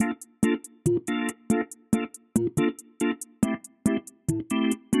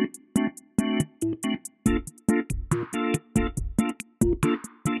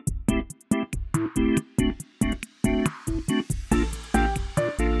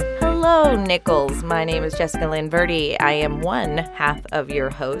Hello, Nickels. My name is Jessica Lynn Verdi. I am one half of your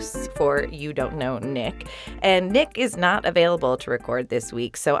hosts for You Don't Know Nick. And Nick is not available to record this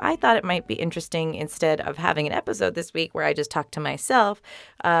week, so I thought it might be interesting, instead of having an episode this week where I just talk to myself,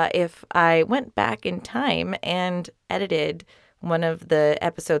 if I went back in time and edited one of the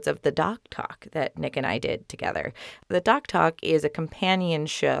episodes of the Doc Talk that Nick and I did together. The Doc Talk is a companion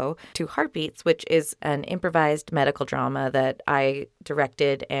show to Heartbeats, which is an improvised medical drama that I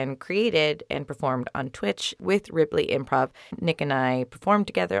directed and created and performed on Twitch with Ripley Improv. Nick and I performed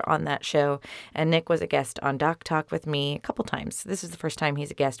together on that show, and Nick was a guest on Doc Talk with me a couple times. This is the first time he's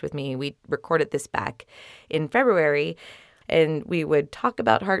a guest with me. We recorded this back in February, and we would talk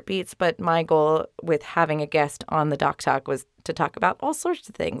about Heartbeats, but my goal with having a guest on the Doc Talk was to talk about all sorts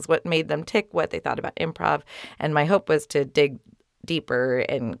of things, what made them tick, what they thought about improv, and my hope was to dig deeper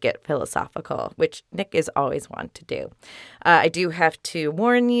and get philosophical, which Nick is always want to do. I do have to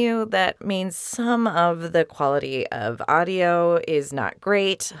warn you that means some of the quality of audio is not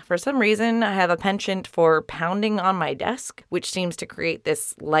great. For some reason, I have a penchant for pounding on my desk, which seems to create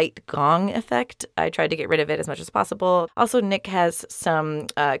this light gong effect. I tried to get rid of it as much as possible. Also, Nick has some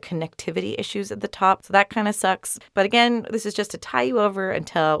connectivity issues at the top, so that kind of sucks. But again, this is just to tie you over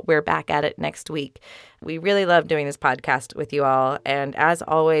until we're back at it next week. We really love doing this podcast with you all. And as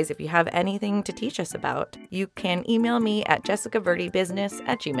always, if you have anything to teach us about, you can email me at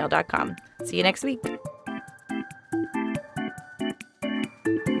jessicaverdibusiness@gmail.com. See you next week.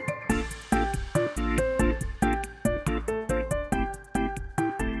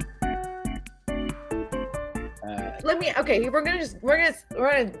 We're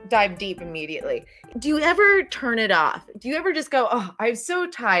gonna dive deep immediately. Do you ever turn it off? Do you ever just go, oh, I'm so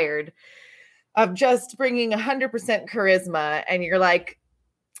tired of just bringing 100% charisma, and you're like,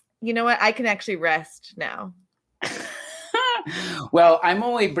 you know what? I can actually rest now. Well, I'm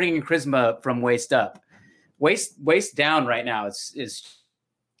only bringing charisma from waist up. Waist down right now is.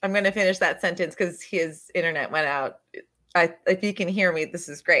 I'm going to finish that sentence because his internet went out. If you can hear me, this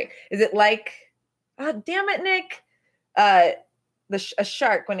is great. Is it like, oh, damn it, Nick, a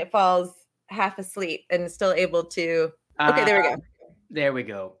shark when it falls half asleep and is still able to? Okay, there we go. There we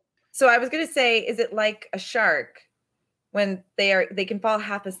go. So I was going to say, is it like a shark when they can fall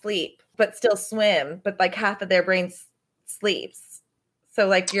half asleep but still swim, but like half of their brain sleeps? So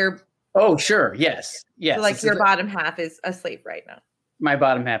like your Oh, sure. Yes. So like your bottom half is asleep right now. My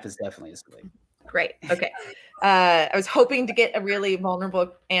bottom half is definitely asleep. Great. Okay. I was hoping to get a really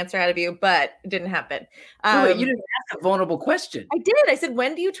vulnerable answer out of you, but it didn't happen. Wait, you didn't ask a vulnerable question. I did. I said,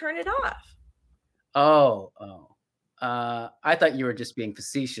 when do you turn it off? Oh. I thought you were just being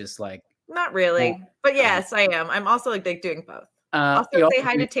facetious, like. Not really, but yes, I am. I'm also like doing both. Also, say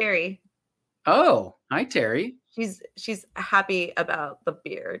hi to Terry. Oh, hi, Terry. She's happy about the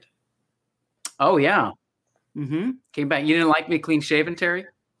beard. Oh yeah. Mm-hmm. Came back. You didn't like me clean shaven, Terry?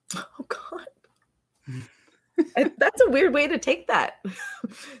 Oh God. That's a weird way to take that.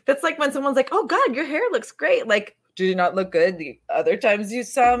 That's like when someone's like, "Oh God, your hair looks great." Like, did it not look good the other times you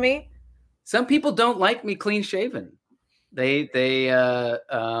saw me? Some people don't like me clean shaven. They I don't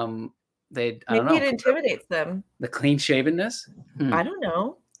know. Maybe it intimidates them. The clean shavenness? I don't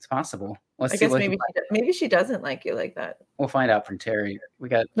know. It's possible. I guess maybe she doesn't like you like that. We'll find out from Terry.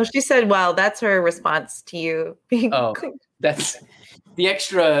 No, she said, well, that's her response to you being clean. That's the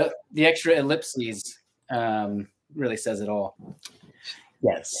extra ellipses really says it all.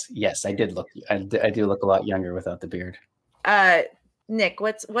 Yes, I did look. I do look a lot younger without the beard. Nick,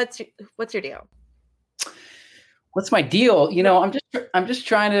 what's your deal? What's my deal? I'm just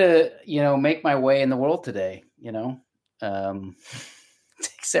trying to, make my way in the world today,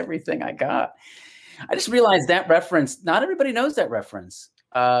 takes everything I got. I just realized that reference, not everybody knows that reference.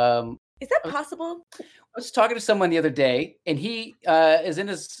 Is that possible? I was talking to someone the other day, and he is in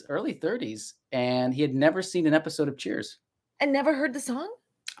his early 30s, and he had never seen an episode of Cheers. And never heard the song?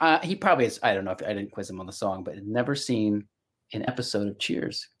 He probably is. I don't know if I didn't quiz him on the song, but had never seen an episode of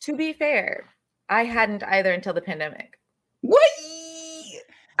Cheers. To be fair, I hadn't either until the pandemic. What?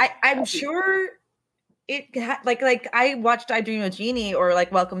 I'm sure it like I watched I Dream of Jeannie or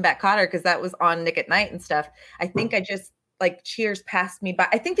like Welcome Back, Kotter because that was on Nick at Night and stuff. I think I just like Cheers passed me by.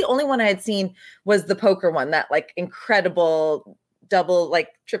 I think the only one I had seen was the poker one, that like incredible double like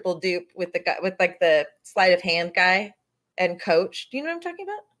triple dupe with the guy with like the sleight of hand guy and coach. Do you know what I'm talking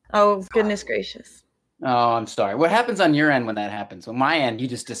about? Oh goodness gracious. Oh, I'm sorry. What happens on your end when that happens? On my end, you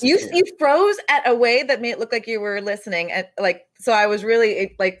just disappear. You froze at a way that made it look like you were listening, and like so I was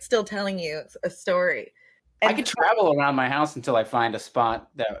really like still telling you a story. I could travel around my house until I find a spot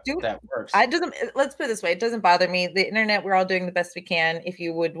that works. Let's put it this way. It doesn't bother me. The internet, we're all doing the best we can. If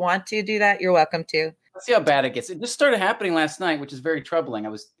you would want to do that, you're welcome to. Let's see how bad it gets. It just started happening last night, which is very troubling. I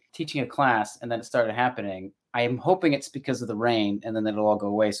was teaching a class and then it started happening. I am hoping it's because of the rain and then it'll all go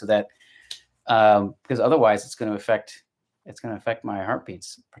away so that because otherwise it's going to affect my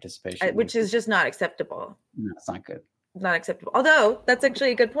heartbeat's participation. Which is just not acceptable. No, it's not good. Not acceptable. Although that's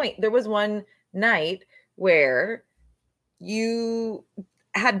actually a good point. There was one night where you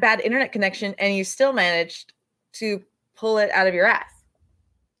had bad internet connection and you still managed to pull it out of your ass.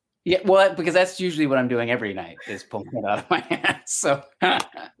 Yeah, well, because that's usually what I'm doing every night is pulling it out of my ass. So I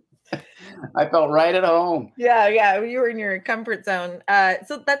felt right at home. Yeah, you were in your comfort zone.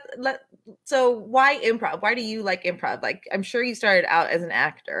 So why improv? Why do you like improv? Like, I'm sure you started out as an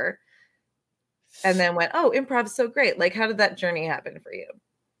actor and then went, oh, improv is so great. Like, how did that journey happen for you?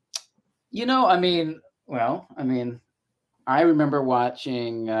 I remember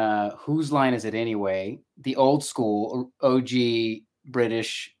watching Whose Line Is It Anyway? The old school OG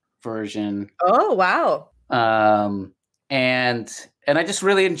British version. Oh, wow. And I just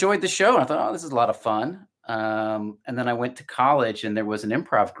really enjoyed the show. I thought, oh, this is a lot of fun. And then I went to college and there was an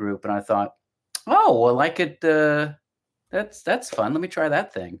improv group and I thought, oh, well, I could, that's fun. Let me try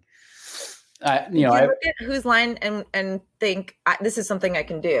that thing. I look at Whose Line and think this is something I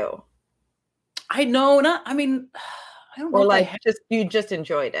can do. I know, I don't know. Or you just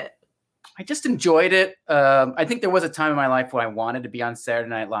enjoyed it. I just enjoyed it. I think there was a time in my life when I wanted to be on Saturday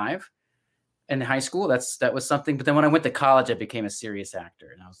Night Live in high school. That was something. But then when I went to college, I became a serious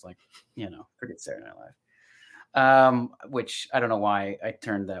actor. And I was like, forget Saturday Night Live. Which I don't know why I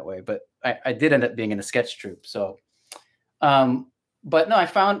turned that way. But I did end up being in a sketch troupe. So, but no, I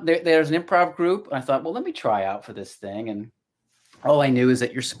found there's an improv group. And I thought, well, let me try out for this thing. And all I knew is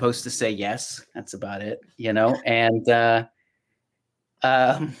that you're supposed to say yes. That's about it, And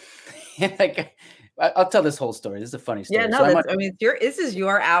like, I'll tell this whole story. This is a funny story. Yeah, no, this is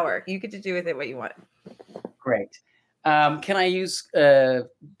your hour. You get to do with it what you want. Great. Can I use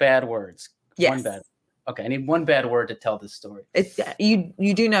bad words? Yes. One bad. Okay, I need one bad word to tell this story.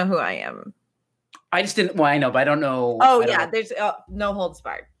 You do know who I am. I just didn't. Well, I know, but I don't know. Oh yeah, there's no holds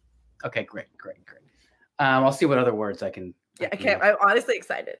barred. Okay, great. I'll see what other words I can. Yeah, okay. I'm honestly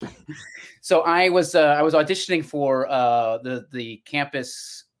excited. So I was auditioning for the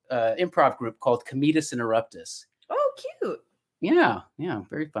campus improv group called Cometus Interruptus. Oh, cute. Yeah,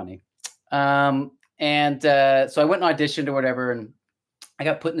 very funny. So I went and auditioned or whatever, and I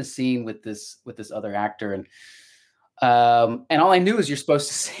got put in a scene with this other actor, and all I knew is you're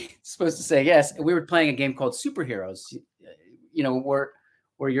supposed to say yes. And we were playing a game called Superheroes.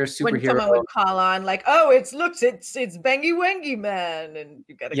 Where you're a superhero. When someone would call on, like, oh, it's Bangy Wangy Man, and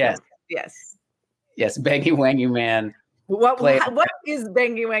you gotta yes, Bangy Wangy Man. What is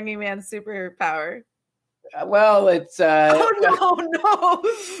Bangy Wangy Man's superpower? Well, it's oh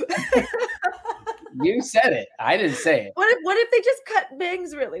no. You said it. I didn't say it. What if they just cut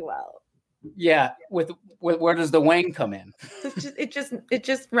bangs really well? Yeah, with where does the wang come in? It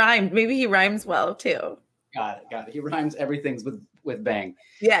just rhymed. Maybe he rhymes well too. Got it. He rhymes everything with bang.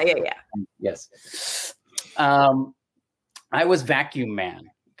 Yeah. Yes. I was Vacuum Man.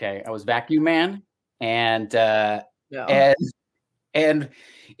 Okay, I was Vacuum Man, and in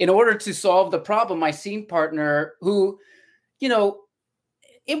order to solve the problem, my scene partner, who,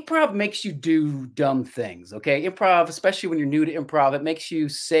 improv makes you do dumb things. Okay, improv, especially when you're new to improv, it makes you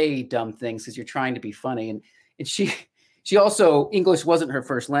say dumb things because you're trying to be funny. And she also, English wasn't her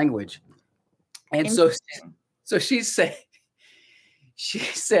first language, and so she said,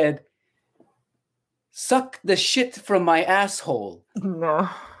 "Suck the shit from my asshole." No.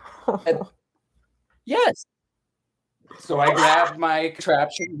 Yes. So I grabbed my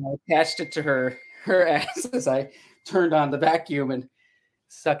contraption and I attached it to her ass as I turned on the vacuum and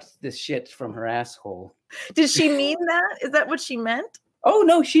sucked the shit from her asshole. Did she mean that? Is that what she meant? Oh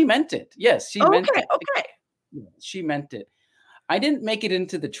no, she meant it. Yes, she meant it. Okay. She meant it. I didn't make it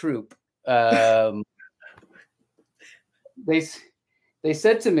into the troupe. They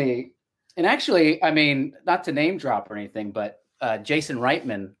said to me, and actually, I mean, not to name drop or anything, but Jason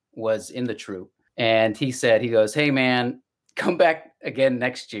Reitman was in the troupe, and he goes, "Hey man, come back again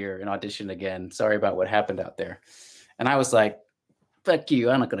next year and audition again. Sorry about what happened out there." And I was like, "Fuck you!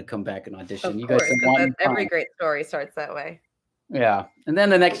 I'm not going to come back and audition." You guys, every great story starts that way. Yeah, and then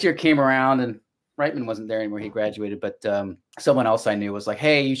the next year came around, and Reitman wasn't there anymore. He graduated, but someone else I knew was like,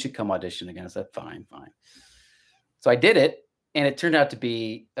 "Hey, you should come audition again." I said, "Fine." So I did it, and it turned out to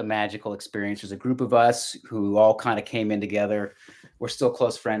be a magical experience. There's a group of us who all kind of came in together. We're still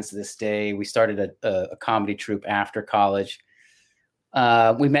close friends to this day. We started a comedy troupe after college.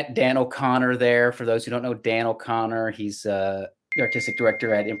 We met Dan O'Connor there. For those who don't know Dan O'Connor, he's the artistic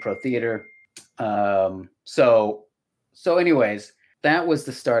director at Improv Theater. So anyways, that was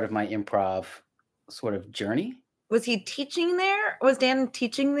the start of my improv sort of journey. Was he teaching there? Was Dan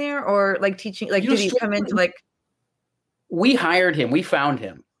teaching there, or like teaching? Like, did he come into like? We hired him. We found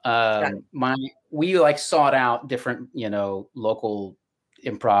him. We like sought out different, local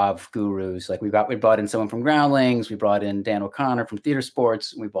improv gurus. Like we brought in someone from Groundlings. We brought in Dan O'Connor from Theater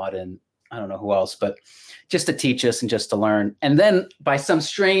Sports. We brought in, I don't know who else, but just to teach us and just to learn. And then by some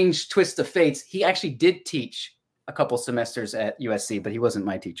strange twist of fates, he actually did teach a couple semesters at USC, but he wasn't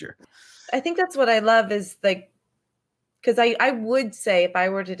my teacher. I think that's what I love is like, because I would say if I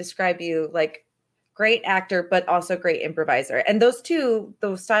were to describe you, like great actor, but also great improviser. And those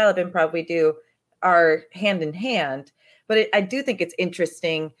style of improv we do are hand in hand. But I do think it's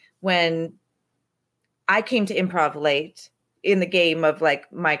interesting when I came to improv late in the game of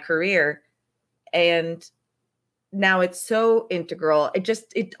like my career, and now it's so integral.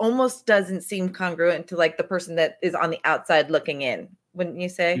 It almost doesn't seem congruent to like the person that is on the outside looking in, wouldn't you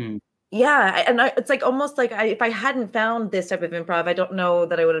say? Mm. Yeah. It's like almost like if I hadn't found this type of improv, I don't know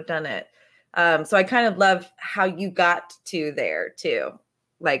that I would have done it. So I kind of love how you got to there too.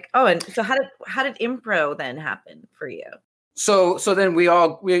 Like, oh, and so how did impro then happen for you? So then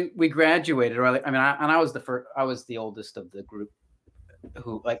we graduated, right? I mean, I was the oldest of the group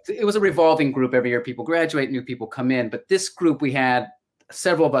who, like, it was a revolving group every year. People graduate, new people come in, but this group, we had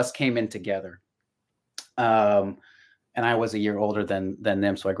several of us came in together. And I was a year older than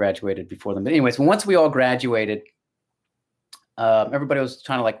them, so I graduated before them. But anyways, once we all graduated, everybody was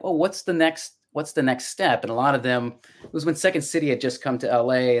trying to like, oh, what's the next step? And a lot of them, it was when Second City had just come to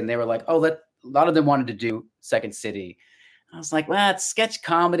LA, and they were like, oh, a lot of them wanted to do Second City. I was like, well, it's sketch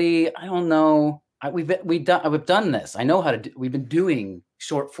comedy. I don't know. We've done this. I know how to do. We've been doing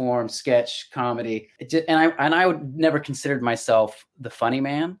short form sketch comedy, and I would never considered myself the funny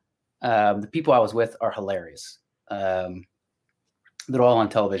man. The people I was with are hilarious. They're all on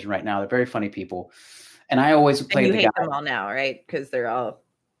television right now. They're very funny people, and I always play the guy. You hate them all now, right? Because they're all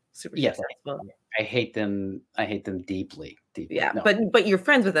super successful. I hate them. I hate them deeply. Yeah, no. But you're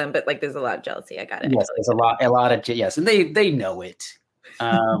friends with them. But like, there's a lot of jealousy. I got it. Yes, there's a lot of yes, and they know it.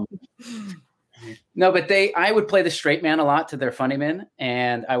 No, but I would play the straight man a lot to their funny men,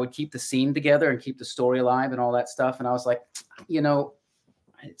 and I would keep the scene together and keep the story alive and all that stuff. And I was like,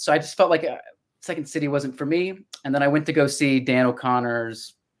 so I just felt like Second City wasn't for me. And then I went to go see Dan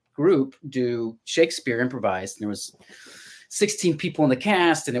O'Connor's group do Shakespeare improvised, and there was 16 people in the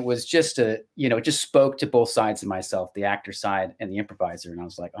cast, and it was just it just spoke to both sides of myself, the actor side and the improviser. And I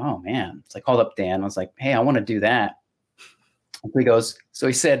was like, oh man. So I called up Dan. I was like, hey, I want to do that. And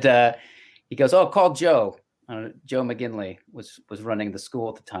he said, he goes, oh, call Joe. Joe McGinley was running the school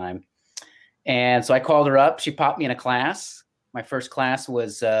at the time. And so I called her up. She popped me in a class. My first class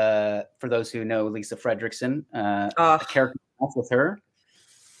was, for those who know Lisa Fredrickson, a character class with her.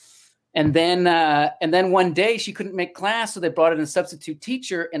 And then one day she couldn't make class, so they brought in a substitute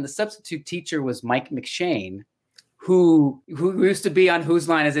teacher, and the substitute teacher was Mike McShane, who used to be on Whose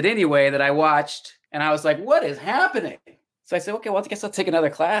Line Is It Anyway, that I watched, and I was like, what is happening? So I said, okay, well, I guess I'll take another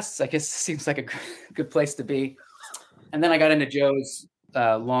class. I guess it seems like a good place to be. And then I got into Joe's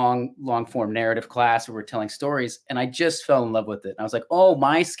long form narrative class where we're telling stories, and I just fell in love with it. I was like, oh,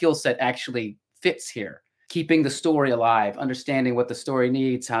 my skill set actually fits here. Keeping the story alive, understanding what the story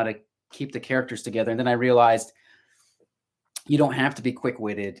needs, how to keep the characters together. And then I realized you don't have to be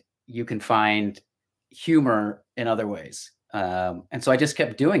quick-witted. You can find humor in other ways. And so I just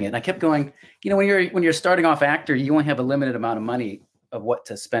kept doing it. And I kept going, when you're a starting off actor, you only have a limited amount of money of what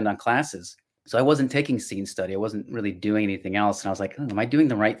to spend on classes. So I wasn't taking scene study. I wasn't really doing anything else. And I was like, am I doing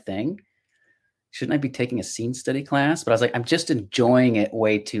the right thing? Shouldn't I be taking a scene study class? But I was like, I'm just enjoying it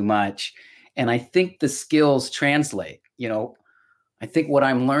way too much. And I think the skills translate. I think what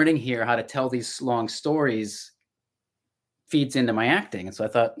I'm learning here, how to tell these long stories, feeds into my acting. And so I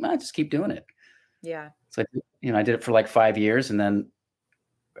thought, just keep doing it. Yeah. So I did it for like 5 years, and then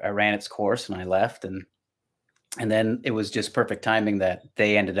I ran its course and I left. And then it was just perfect timing that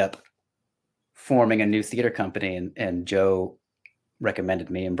they ended up forming a new theater company, and Joe recommended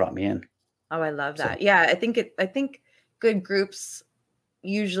me and brought me in. Oh, I love that. So, yeah. I think good groups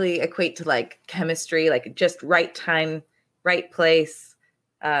usually equate to like chemistry, like just right time, right place,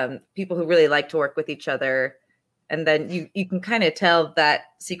 people who really like to work with each other. And then you can kind of tell that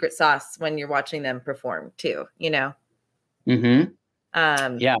secret sauce when you're watching them perform too, Mm-hmm.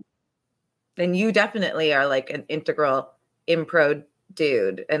 Yeah. And you definitely are like an integral impro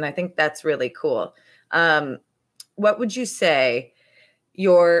dude. And I think that's really cool. What would you say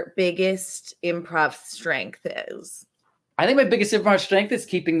your biggest improv strength is? I think my biggest improv strength is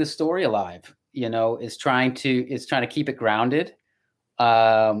keeping the story alive, is trying to keep it grounded.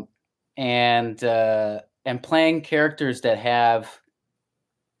 And playing characters that have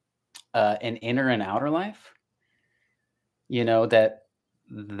an inner and outer life, that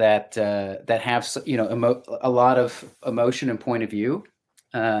have a lot of emotion and point of view.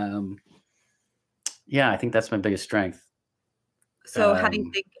 I think that's my biggest strength. So how do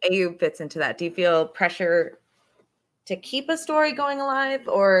you think Ayub fits into that? Do you feel pressure to keep a story going alive,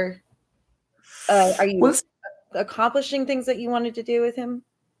 or are you accomplishing things that you wanted to do with him?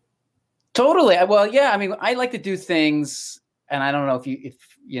 Totally. Well, yeah. I mean, I like to do things, and I don't know if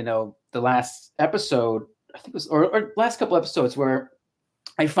the last episode, I think it was, or last couple episodes, where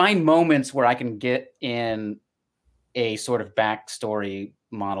I find moments where I can get in a sort of backstory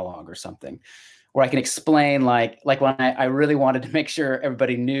monologue or something, where I can explain, like when I really wanted to make sure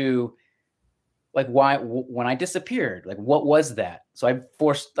everybody knew, like, why when I disappeared, like what was that? So I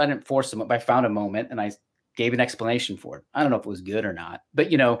didn't force them, but I found a moment and I gave an explanation for it. I don't know if it was good or not, but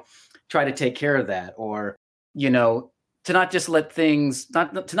try to take care of that, or to not just let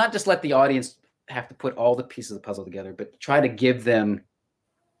the audience have to put all the pieces of the puzzle together, but try to give them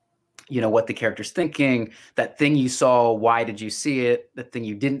what the character's thinking, that thing you saw, why did you see it, the thing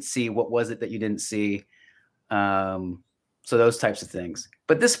you didn't see, what was it that you didn't see, so those types of things.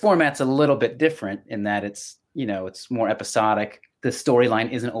 But this format's a little bit different in that it's more episodic. The storyline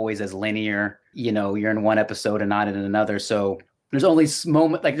isn't always as linear. You're in one episode and not in another, so there's only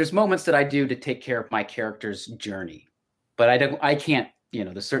there's moments that I do to take care of my character's journey, but I can't,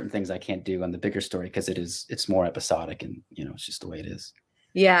 there's certain things I can't do on the bigger story because it's more episodic, and it's just the way it is.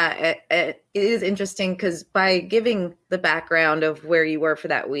 Yeah, it is interesting because by giving the background of where you were for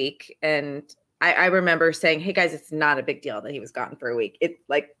that week, and I remember saying, hey guys, it's not a big deal that he was gone for a week. It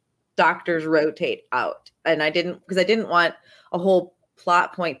like doctors rotate out, and I didn't want a whole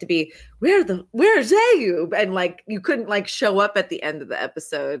plot point to be where's Ayub, and like you couldn't like show up at the end of the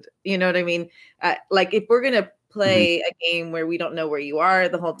episode. You know what I mean? Like if we're gonna play a game where we don't know where you are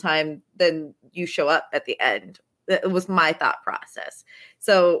the whole time, then you show up at the end. That was my thought process.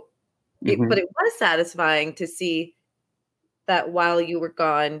 So, but it was satisfying to see that while you were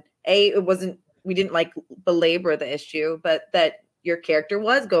gone, we didn't like belabor the issue, but that your character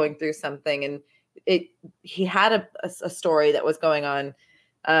was going through something, and he had a story that was going on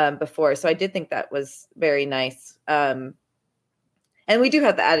before. So I did think that was very nice. And we do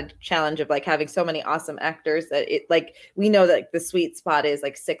have the added challenge of like having so many awesome actors that it like we know that like, the sweet spot is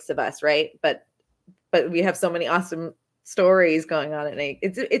like 6 of us, right? But we have so many awesome stories going on, and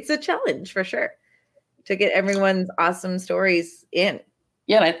it's a challenge for sure to get everyone's awesome stories in.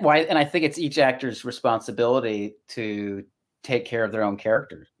 Yeah, and I think it's each actor's responsibility to take care of their own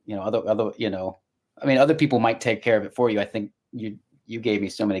character. Other people might take care of it for you. I think you gave me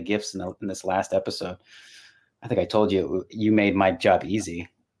so many gifts in this last episode. I think I told you made my job easy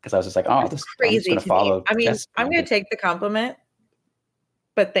because I was just like, oh, this crazy. I'm just gonna follow. I mean, I'm going to take the compliment,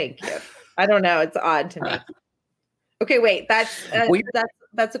 but thank you. I don't know. It's odd to me. Okay, wait.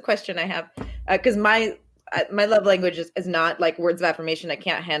 That's a question I have because my love language is not like words of affirmation. I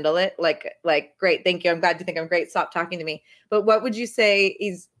can't handle it. Like great, thank you. I'm glad you think I'm great. Stop talking to me. But what would you say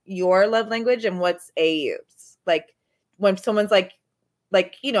is your love language, and what's Ayub's? Like when someone's like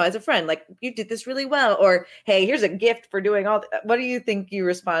as a friend, like you did this really well, or hey, here's a gift for doing all. What do you think you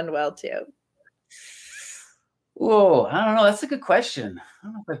respond well to? Whoa, I don't know. That's a good question. I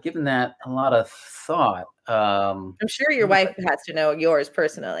don't know if I've given that a lot of thought. I'm sure your wife has to know yours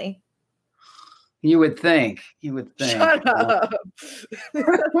personally. You would think. Shut up.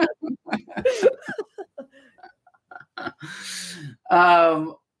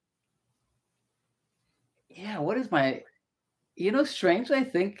 Yeah, what is my, strangely, I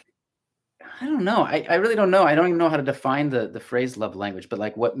think, I don't know. I really don't know. I don't even know how to define the phrase love language, but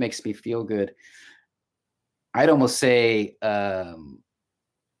like what makes me feel good. I'd almost say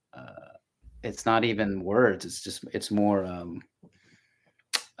it's not even words. It's more.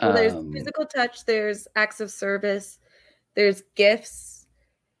 Well, there's physical touch. There's acts of service. There's gifts,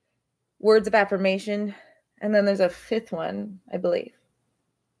 words of affirmation, and then there's a 5th one, I believe.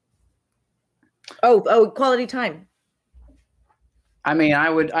 Oh, quality time. I mean,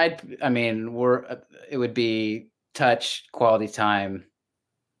 it would be touch, quality time,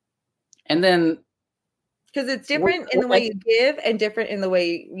 and then. Because it's different in the way you give and different in the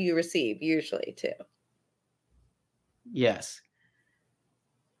way you receive, usually, too. Yes.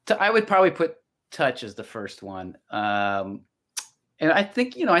 I would probably put touch as the first one. And And I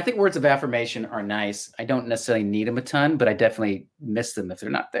think, I think words of affirmation are nice. I don't necessarily need them a ton, but I definitely miss them if they're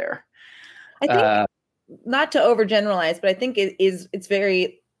not there. I think, not to overgeneralize, but I think it's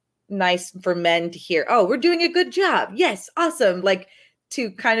very nice for men to hear, oh, we're doing a good job. Yes, awesome. Like, to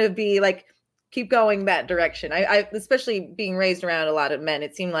kind of be like, keep going that direction. I especially being raised around a lot of men,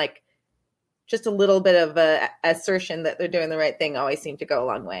 it seemed like just a little bit of a assertion that they're doing the right thing always seemed to go a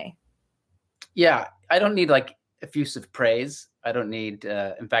long way. Yeah, I don't need like effusive praise. I don't need,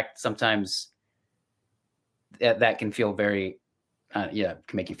 in fact, sometimes that can feel very, can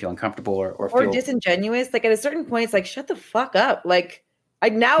make you feel uncomfortable or feel disingenuous. Like at a certain point, it's like, shut the fuck up. Like I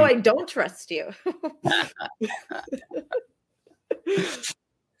don't trust you.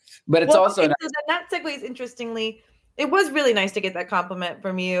 But it's also okay, so that segues interestingly. It was really nice to get that compliment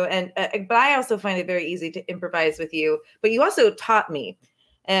from you, and but I also find it very easy to improvise with you. But you also taught me,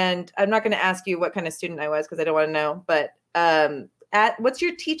 and I'm not going to ask you what kind of student I was because I don't want to know. But what's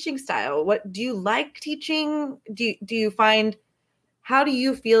your teaching style? What do you like teaching? Do you find, how do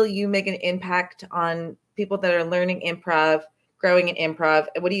you feel you make an impact on people that are learning improv, growing in improv?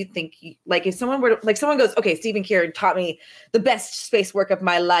 What do you think? Like if someone were to, like someone goes, okay, Stephen Kieran taught me the best space work of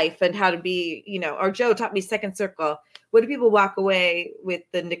my life and how to be, or Joe taught me second circle. What do people walk away with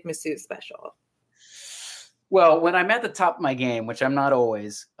the Nick Massoud special? Well, when I'm at the top of my game, which I'm not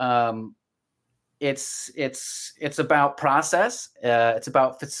always, it's about process. It's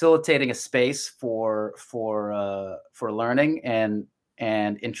about facilitating a space for learning and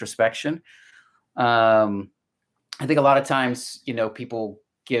introspection. I think a lot of times, people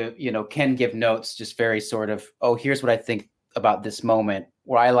can give notes just very sort of, oh, here's what I think about this moment,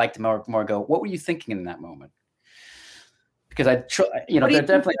 where I like to more go, what were you thinking in that moment? Because they're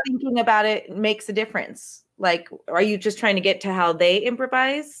definitely thinking about it makes a difference. Like, are you just trying to get to how they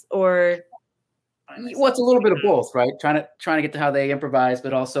improvise, or? Well, it's a little bit of both, right? Trying to get to how they improvise,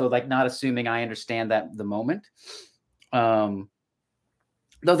 but also like not assuming I understand that the moment. Though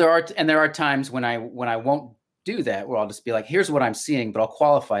there are times when I won't do that, where I'll just be like, here's what I'm seeing, but I'll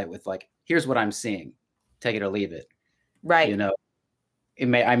qualify it with like, here's what I'm seeing, take it or leave it. Right.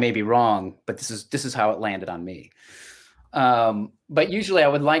 I may be wrong, but this is how it landed on me. But usually I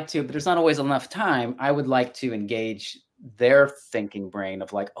would like to, but there's not always enough time. I would like to engage their thinking brain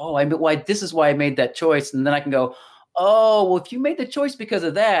of like, oh, this is why I made that choice. And then I can go, oh, well, if you made the choice because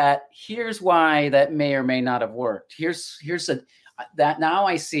of that, here's why that may or may not have worked. Here's that now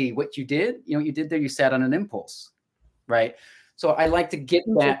I see what you did. You did there. You sat on an impulse, right? So I like to get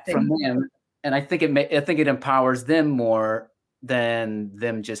that from them, and I think it empowers them more than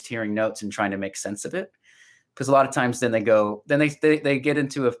them just hearing notes and trying to make sense of it. Because a lot of times, then they get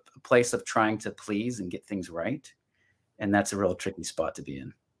into a place of trying to please and get things right, and that's a real tricky spot to be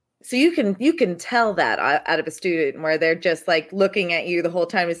in. So you can tell that out of a student, where they're just like looking at you the whole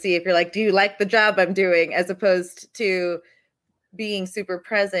time to see if you're like, do you like the job I'm doing, as opposed to being super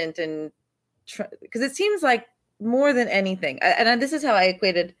present. And because it seems like more than anything, and this is how I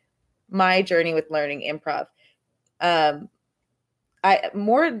equated my journey with learning improv. I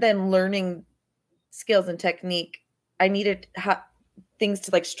more than learning skills and technique, I needed things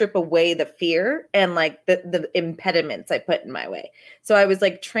to like strip away the fear and like the impediments I put in my way. So I was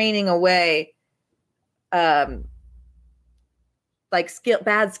like training away like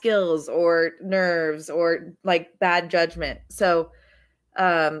bad skills or nerves or like bad judgment. So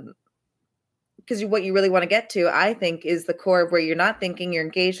because what you really want to get to, I think, is the core of where you're not thinking, you're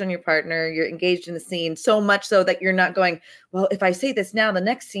engaged on your partner, you're engaged in the scene, so much so that you're not going, well, if I say this now, the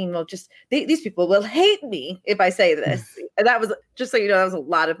next scene will just, these people will hate me if I say this. And that was, just so you know, that was a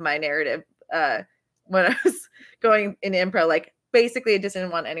lot of my narrative when I was going in improv. Like, basically, I just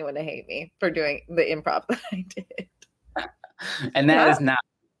didn't want anyone to hate me for doing the improv that I did. And that's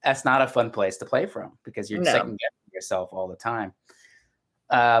not a fun place to play from, because you're second guessing yourself all the time.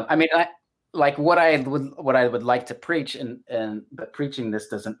 I mean, what I would like to preach, but preaching this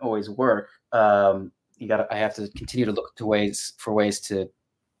doesn't always work. I have to continue to look for ways to,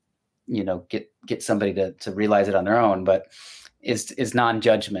 get somebody to realize it on their own, but is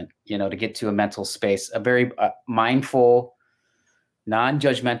non-judgment, to get to a mental space, a very mindful,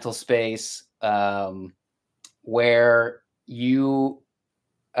 non-judgmental space, where you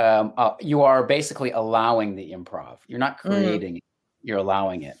are basically allowing the improv. You're not creating it, you're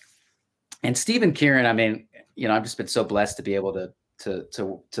allowing it. And Stephen Kieran, I mean, I've just been so blessed to be able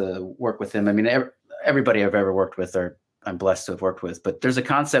to work with him. I mean, everybody I've ever worked with, I'm blessed to have worked with. But there's a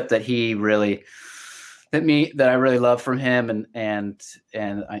concept that that I really love from him, and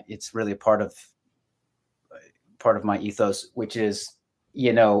it's really a part of my ethos, which is,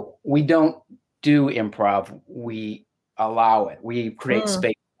 we don't do improv. We allow it. We create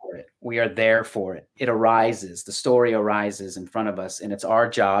space for it. We are there for it. It arises. The story arises in front of us, and it's our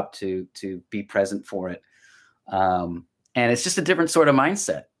job to be present for it. And it's just a different sort of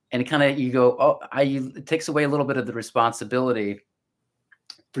mindset. And it kind of, you go, it takes away a little bit of the responsibility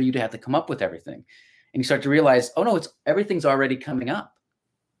for you to have to come up with everything. And you start to realize, oh no, everything's already coming up.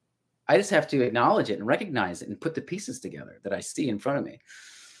 I just have to acknowledge it and recognize it and put the pieces together that I see in front of me.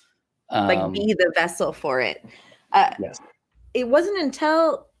 Like be the vessel for it. Yes. It wasn't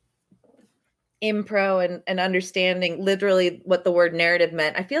until impro and understanding literally what the word narrative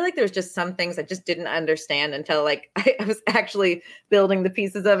meant. I feel like there's just some things I just didn't understand until like I was actually building the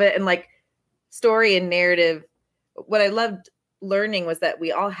pieces of it. And like story and narrative, what I loved learning was that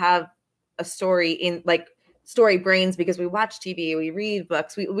we all have a story in like story brains, because we watch TV, we read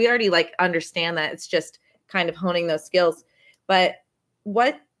books, we already like understand that. It's just kind of honing those skills. But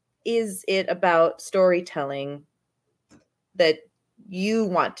what is it about storytelling that you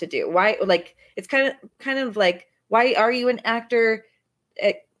want to do? Why, like, it's kind of like, why are you an actor?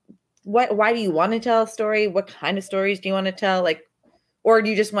 Why do you want to tell a story? What kind of stories do you want to tell? Like, or do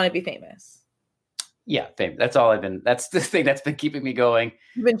you just want to be famous? Yeah, fame. That's all that's the thing that's been keeping me going.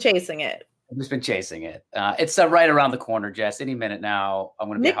 You've been chasing it. I've just been chasing it. It's right around the corner, Jess. Any minute now, I'm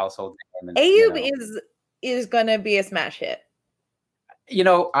going to be a household name. And, Ayub is going to be a smash hit. You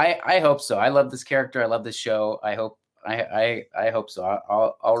know, I hope so. I love this character. I love this show. I hope so.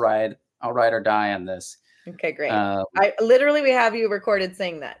 I'll ride or die on this. Okay, great. We have you recorded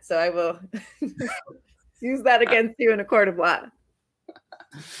saying that, so I will use that against you in a court of law.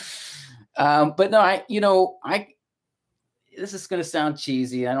 But no, this is going to sound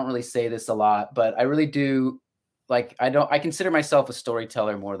cheesy. I don't really say this a lot, but I really do. Like, I consider myself a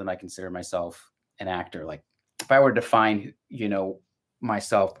storyteller more than I consider myself an actor. Like, if I were to define,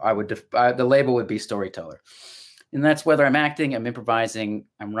 myself, I would the label would be storyteller. And that's whether I'm acting, I'm improvising,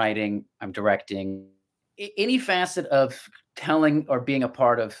 I'm writing, I'm directing, any facet of telling or being a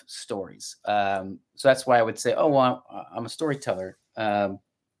part of stories. So that's why I would say, I'm a storyteller,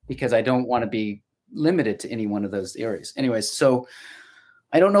 because I don't want to be limited to any one of those areas. Anyways, so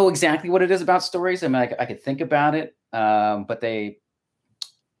I don't know exactly what it is about stories. I mean, I could think about it, but they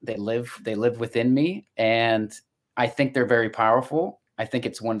live within me, and I think they're very powerful. I think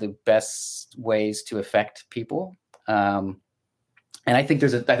it's one of the best ways to affect people. And I think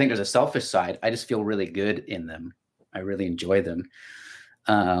there's a selfish side. I just feel really good in them. I really enjoy them.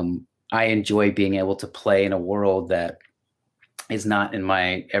 I enjoy being able to play in a world that is not in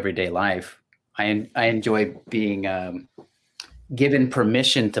my everyday life. I enjoy being given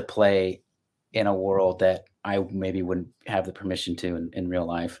permission to play in a world that I maybe wouldn't have the permission to in real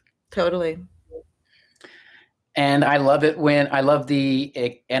life. Totally. And I love it I love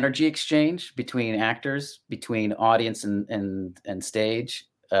the energy exchange between actors, between audience and stage.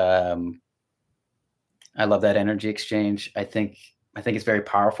 I love that energy exchange. I think it's very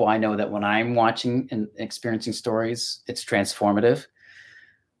powerful. I know that when I'm watching and experiencing stories, it's transformative.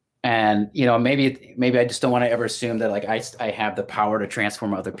 And, maybe I just don't want to ever assume that like I have the power to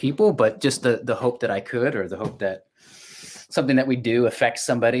transform other people, but just the hope that I could, or the hope that something that we do affects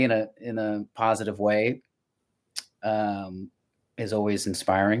somebody in a positive way, is always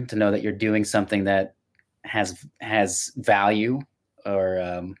inspiring. To know that you're doing something that has value, or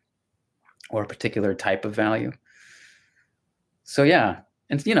a particular type of value. So yeah,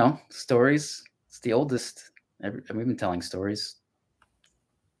 and stories. It's the oldest. We've been telling stories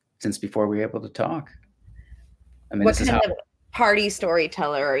since before we were able to talk. I mean, what kind of party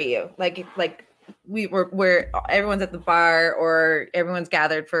storyteller are you? Like where everyone's at the bar or everyone's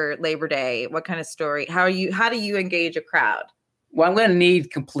gathered for Labor Day. What kind of story? How do you engage a crowd? Well, I'm going to need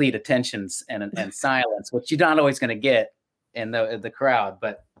complete attention and silence, which you're not always going to get in the crowd.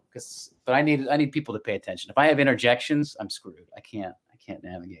 But I need people to pay attention. If I have interjections, I'm screwed. I can't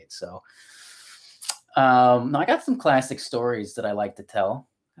navigate. So, no, I got some classic stories that I like to tell.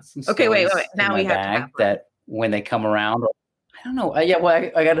 Okay, wait. Now we have that when they come around. I don't know. I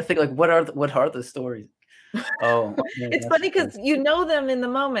got to think, like, what are the stories? Oh, it's funny because you know them in the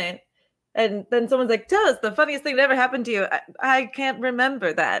moment, and then someone's like, "Tell us the funniest thing that ever happened to you." I can't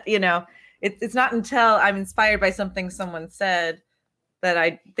remember that. It's not until I'm inspired by something someone said that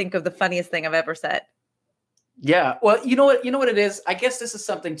I think of the funniest thing I've ever said. Yeah. Well, you know what it is. I guess this is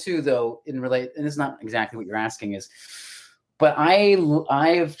something too, though, and it's not exactly what you're asking is. But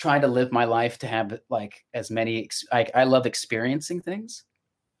I've tried to live my life to have like as many. I love experiencing things,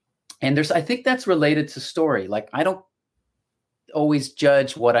 and I think that's related to story. Like, I don't always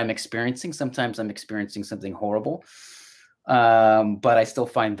judge what I'm experiencing. Sometimes I'm experiencing something horrible, but I still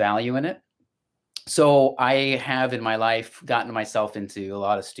find value in it. So I have in my life gotten myself into a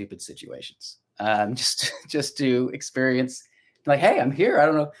lot of stupid situations, just to experience, like, hey, I'm here. I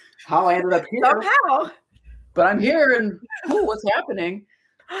don't know how I ended up here, Somehow. but I'm here, and cool, what's happening?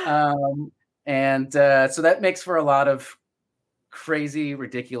 And so that makes for a lot of crazy,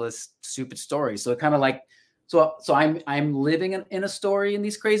 ridiculous, stupid stories. So it kind of like, so I'm living in a story in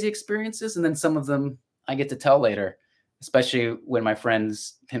these crazy experiences, and then some of them I get to tell later, especially when my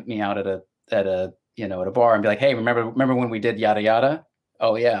friends pimp me out at a at a bar and be like, hey, remember when we did yada yada?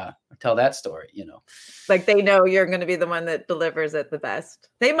 Oh yeah, tell that story. Like they know you're going to be the one that delivers it the best.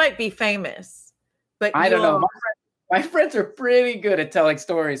 They might be famous, but I don't know. My friends are pretty good at telling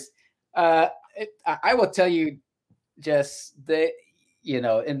stories. I will tell you, Jess, they,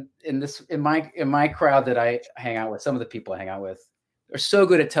 in my crowd that I hang out with, some of the people I hang out with are so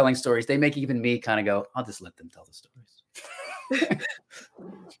good at telling stories. They make even me kind of go, I'll just let them tell the stories.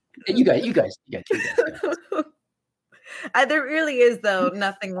 you guys. There really is, though,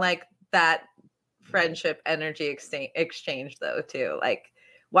 nothing like that friendship energy exchange, though, too. Like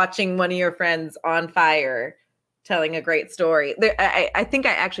watching one of your friends on fire telling a great story. I think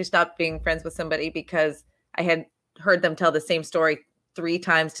I actually stopped being friends with somebody because I had heard them tell the same story 3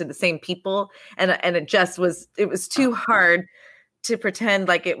 times to the same people, and it was too hard to pretend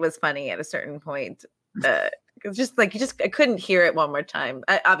like it was funny at a certain point. It's just like I couldn't hear it one more time.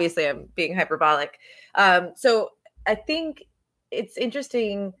 Obviously, I'm being hyperbolic. So I think it's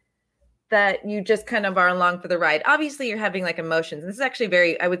interesting that you just kind of are along for the ride. Obviously, you're having like emotions. This is actually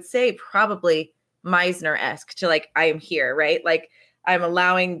very, I would say, probably Meisner-esque to like, I am here, right? Like I'm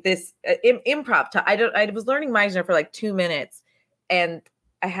allowing this improv to, I was learning Meisner for like 2 minutes, and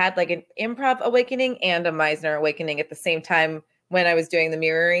I had like an improv awakening and a Meisner awakening at the same time when I was doing the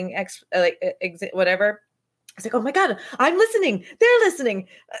mirroring whatever. I was like, oh my God, I'm listening. They're listening.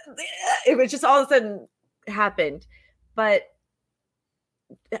 It was just all of a sudden happened. But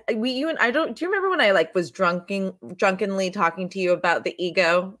do you remember when I like was drunkenly talking to you about the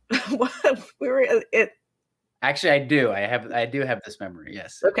ego? Actually, I do have this memory.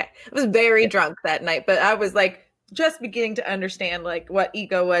 Yes. Okay. I was very drunk that night, but I was like just beginning to understand like what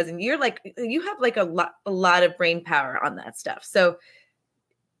ego was. And you have like a lot of brain power on that stuff. So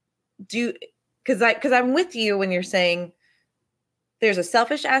because I'm with you when you're saying there's a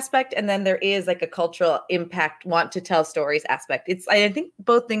selfish aspect, and then there is like a cultural impact, want to tell stories aspect. I think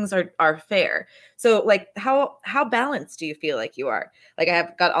both things are fair. So like how balanced do you feel like you are? Like I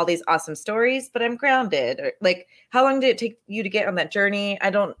have got all these awesome stories, but I'm grounded. Or like how long did it take you to get on that journey?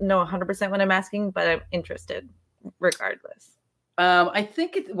 I don't know 100% what I'm asking, but I'm interested regardless. I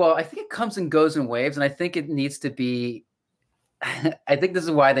think it comes and goes in waves, and I think it needs to be. I think this is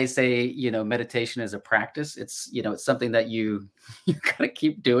why they say, meditation is a practice. It's, it's something that you gotta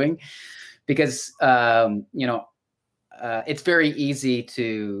keep doing, because, it's very easy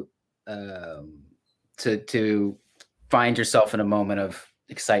to find yourself in a moment of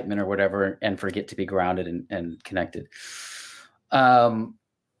excitement or whatever and forget to be grounded and connected. So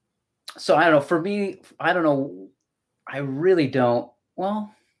I don't know, for me, I don't know. I really don't.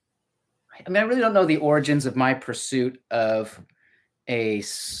 Well, I really don't know the origins of my pursuit of a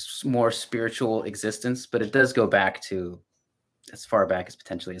more spiritual existence, but it does go back to as far back as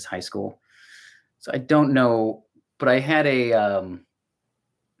potentially as high school. So I don't know, but I had I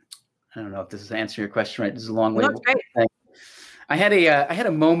don't know if this is answering your question right. This is a long way. I had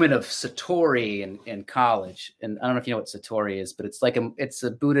a moment of satori in college, and I don't know if you know what satori is, but it's like it's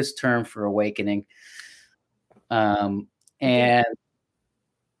a Buddhist term for awakening. Ever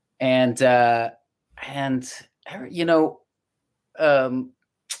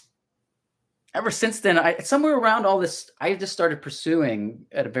since then, somewhere around all this, I just started pursuing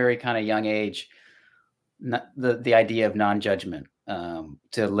at a very kind of young age the idea of non-judgment,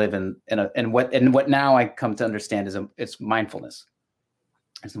 to live in what now I come to understand is it's mindfulness.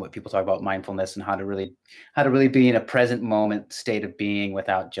 This is what people talk about, mindfulness, and how to really be in a present moment state of being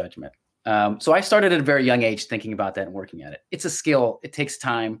without judgment. So I started at a very young age thinking about that and working at it. It's a skill. It takes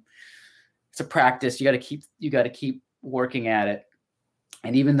time. It's a practice. You got to keep working at it.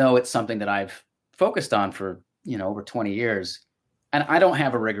 And even though it's something that I've focused on for, over 20 years, and I don't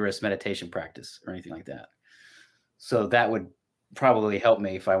have a rigorous meditation practice or anything like that. So that would probably help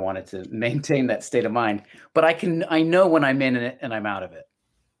me if I wanted to maintain that state of mind. But I know when I'm in it and I'm out of it.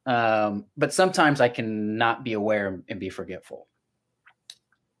 But sometimes I can not be aware and be forgetful.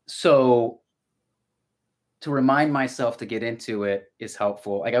 So to remind myself to get into it is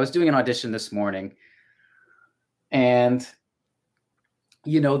helpful. Like I was doing an audition this morning, and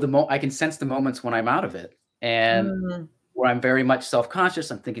I can sense the moments when I'm out of it. And where I'm very much self-conscious.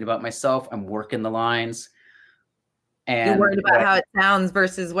 I'm thinking about myself. I'm working the lines. You're And worried about how it sounds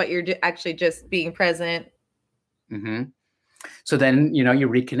versus what you're actually just being present. Mm-hmm. So then, you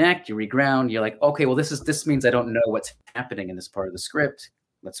reconnect, you reground. You're like, okay, well, this means I don't know what's happening in this part of the script.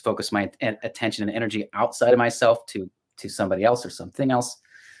 Let's focus my attention and energy outside of myself to somebody else or something else.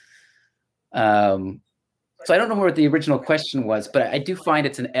 So I don't know what the original question was, but I do find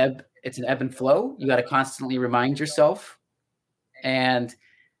it's an ebb and flow. You got to constantly remind yourself, and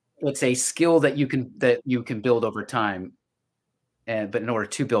it's a skill that you can build over time. But in order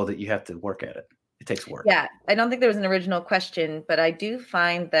to build it, you have to work at it. It takes work. Yeah, I don't think there was an original question, but I do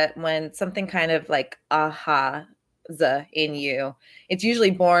find that when something kind of like in you, it's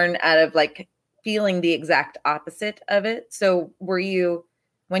usually born out of like feeling the exact opposite of it. So were you,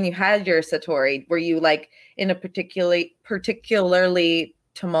 when you had your Satori, were you like in a particularly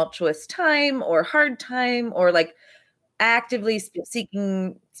tumultuous time or hard time, or like actively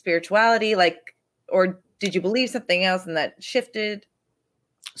seeking spirituality, like, or did you believe something else and that shifted?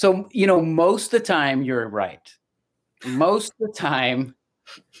 So, most of the time you're right. Most of the time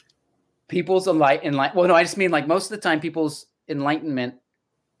people's enlightenment, well, no, I just mean like most of the time people's enlightenment,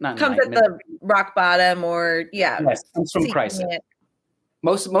 not comes at the rock bottom, or yes, comes from crisis.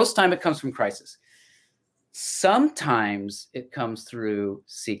 Most time it comes from crisis. Sometimes it comes through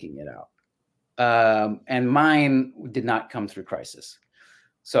seeking it out. And mine did not come through crisis.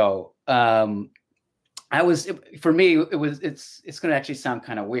 So, for me, it's going to actually sound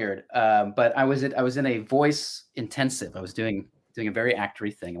kind of weird. But I was in a voice intensive. I was doing a very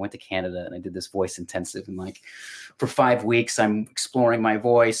actory thing. I went to Canada and I did this voice intensive, and like for 5 weeks, I'm exploring my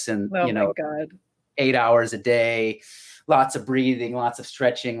voice, and my God. 8 hours a day, lots of breathing, lots of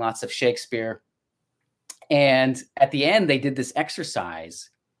stretching, lots of Shakespeare. And at the end, they did this exercise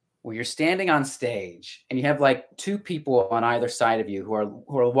where you're standing on stage and you have like 2 people on either side of you who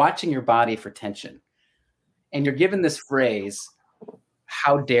are watching your body for tension. And you're given this phrase,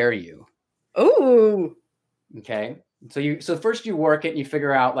 "How dare you?" Ooh. Okay. So first you work it and you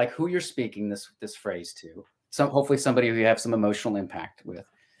figure out like who you're speaking this phrase to. Hopefully somebody who you have some emotional impact with.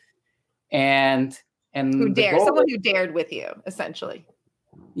 And who dared, someone who dared with you, essentially.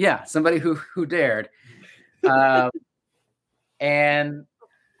 Yeah, somebody who dared. And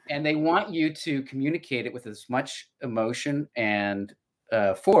they want you to communicate it with as much emotion and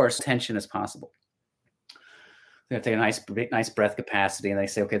force, tension as possible. They're going to take a nice breath capacity, and they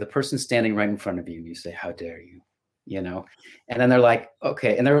say, okay, the person's standing right in front of you, and you say, "How dare you?" And then they're like,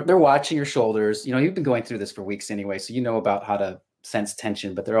 okay, and they're watching your shoulders. You've been going through this for weeks anyway, so you know about how to sense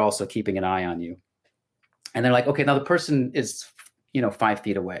tension, but they're also keeping an eye on you. And they're like, okay, now the person is 5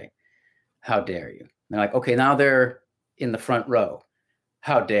 feet away. How dare you? And they're like, okay, now they're in the front row.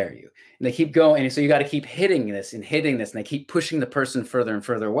 How dare you? And they keep going, and so you got to keep hitting this, and they keep pushing the person further and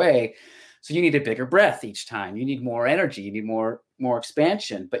further away. So you need a bigger breath each time. You need more energy. You need more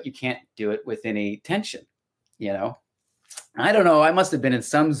expansion, but you can't do it with any tension. I don't know. I must have been in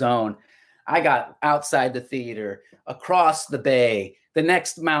some zone. I got outside the theater, across the bay, the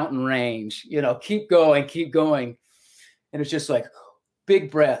next mountain range. Keep going. And it's just like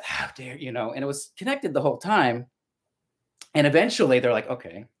big breath. How dare and it was connected the whole time. And eventually they're like,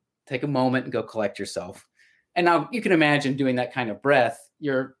 okay, take a moment and go collect yourself. And now you can imagine doing that kind of breath.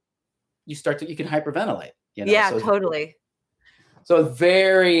 You can hyperventilate. Yeah, so totally. So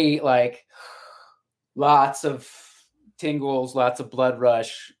very like lots of tingles, lots of blood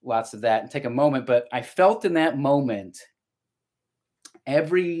rush, lots of that, and take a moment. But I felt in that moment,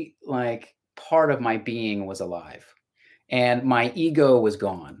 every like part of my being was alive, and my ego was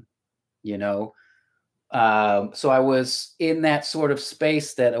gone. So I was in that sort of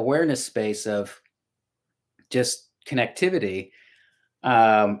space, that awareness space of just connectivity.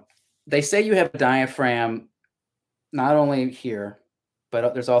 They say you have a diaphragm, not only here,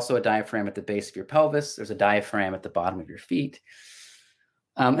 but there's also a diaphragm at the base of your pelvis. There's a diaphragm at the bottom of your feet.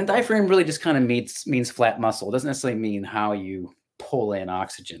 And diaphragm really just kind of means flat muscle. It doesn't necessarily mean how you pull in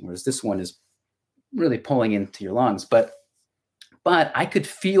oxygen, whereas this one is really pulling into your lungs. But I could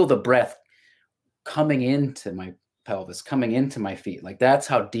feel the breath coming into my pelvis, coming into my feet. Like that's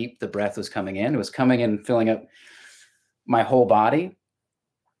how deep the breath was coming in. It was coming in, filling up my whole body.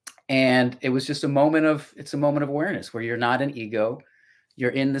 And it was just a moment of awareness where you're not an ego.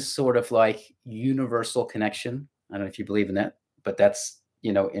 You're in this sort of like universal connection. I don't know if you believe in that, but that's,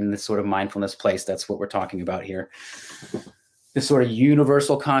 in this sort of mindfulness place, that's what we're talking about here. This sort of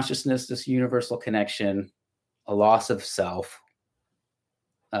universal consciousness, this universal connection, a loss of self.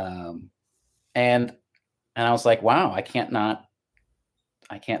 And I was like, wow, I can't not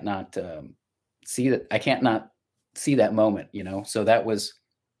see that. I can't not see that moment, So that was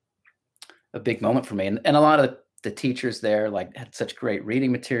a big moment for me. And a lot of the teachers there like had such great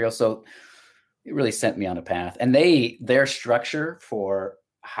reading material. So it really sent me on a path. And their structure for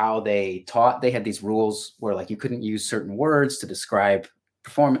how they taught, they had these rules where like you couldn't use certain words to describe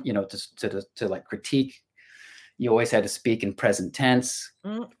performance, to like critique. You always had to speak in present tense.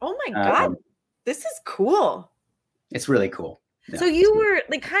 Oh my God. This is cool. It's really cool. Yeah, so you were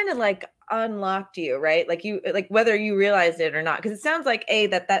like kind of like unlocked you, right? Like you, like whether you realized it or not, because it sounds like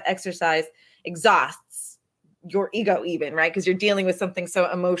that exercise exhausts your ego even, right? Because you're dealing with something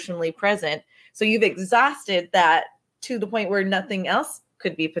so emotionally present. So you've exhausted that to the point where nothing else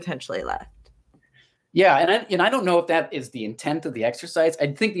could be potentially left. Yeah. And I don't know if that is the intent of the exercise.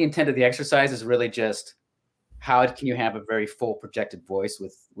 I think the intent of the exercise is really just how can you have a very full projected voice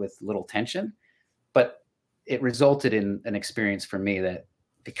with little tension? But it resulted in an experience for me that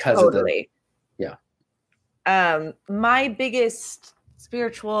because of the, yeah. My biggest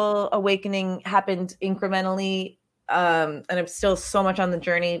spiritual awakening happened incrementally. And I'm still so much on the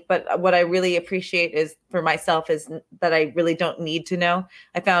journey, but what I really appreciate is for myself is that I really don't need to know.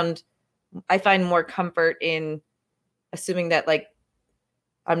 I find more comfort in assuming that like,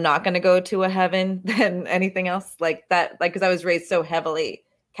 I'm not going to go to a heaven than anything else like that. Like, cause I was raised so heavily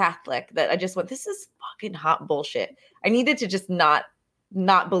Catholic that I just went, this is fucking hot bullshit. I needed to just not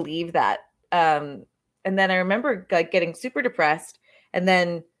believe that. And then I remember like getting super depressed and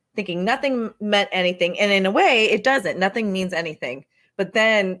then thinking nothing meant anything. And in a way it doesn't, nothing means anything, but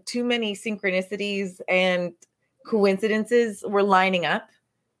then too many synchronicities and coincidences were lining up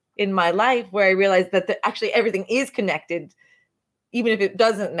in my life where I realized that actually everything is connected, even if it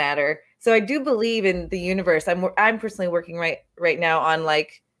doesn't matter. So I do believe in the universe. I'm personally working right now on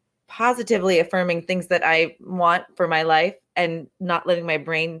like positively affirming things that I want for my life and not letting my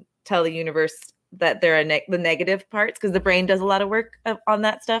brain tell the universe that there are the negative parts, because the brain does a lot of work on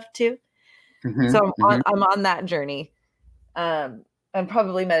that stuff too. Mm-hmm, so I'm on that journey. And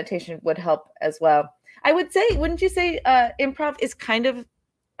probably meditation would help as well. I would say, wouldn't you say improv is kind of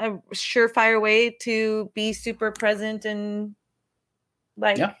a surefire way to be super present and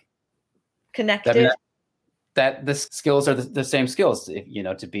like connected? That the skills are the same skills,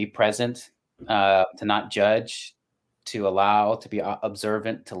 to be present, to not judge, to allow, to be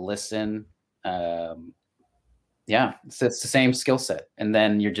observant, to listen. It's the same skill set. And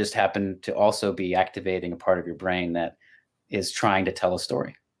then you just happen to also be activating a part of your brain that is trying to tell a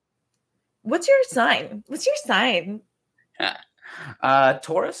story. What's your sign?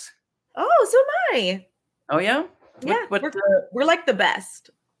 Taurus. Oh, so am I. Oh yeah? Yeah, we're like the best.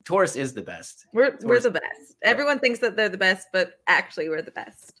 Taurus is the best. We're the best. Everyone thinks that they're the best, but actually we're the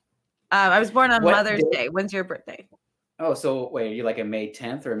best. I was born on Mother's Day. When's your birthday? Oh, so wait, are you like a May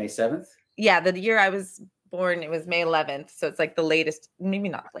 10th or a May 7th? Yeah, the year I was born, it was May 11th. So it's like the latest, maybe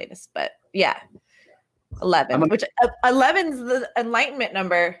not the latest, but yeah, 11, which 11's the enlightenment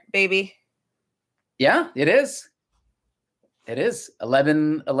number, baby. Yeah, it is. It is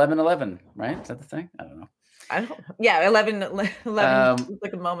 11, right? Is that the thing? I don't know. Yeah, 11 is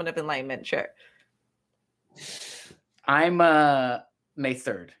like a moment of enlightenment. Sure. I'm May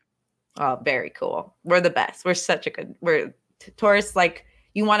 3rd. Oh, very cool. We're the best. We're such we're Taurus. Like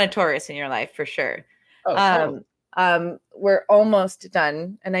you want a Taurus in your life for sure. Oh, we're almost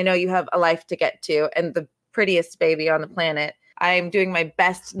done. And I know you have a life to get to and the prettiest baby on the planet. I'm doing my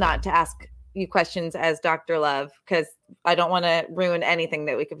best not to ask you questions as Dr. Love, because I don't want to ruin anything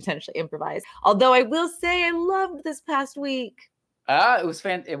that we could potentially improvise. Although I will say I loved this past week. It was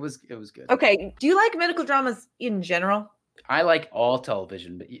it was good. Okay. Do you like medical dramas in general? I like all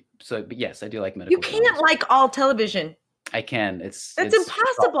television, but yes, I do like medical dramas. You can't like all television. I can. That's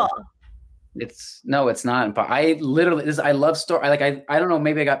impossible. It's not. I literally, I love story. I don't know.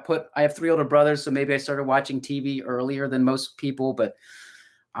 Maybe I have 3 older brothers, so maybe I started watching TV earlier than most people, but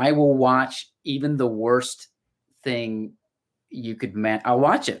I will watch even the worst thing you could I'll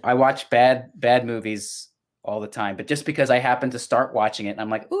watch it. I watch bad movies all the time, but just because I happen to start watching it and I'm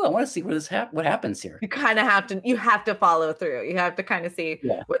like, oh, I want to see what happens here. You kind of have to follow through. You have to kind of see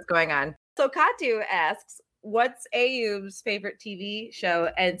what's going on. So Katu asks, what's Ayub's favorite TV show?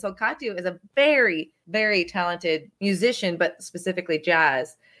 And so Katu is a very, very talented musician, but specifically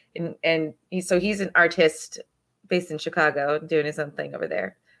jazz. And he's an artist based in Chicago doing his own thing over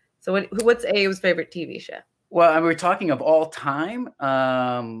there. So what's Ayub's favorite TV show? Well, we're talking of all time.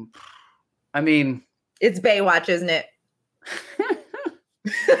 I mean, it's Baywatch, isn't it?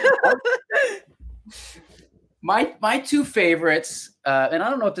 My 2 favorites, and I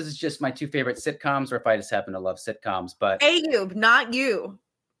don't know if this is just my 2 favorite sitcoms or if I just happen to love sitcoms, but Ayub, not you.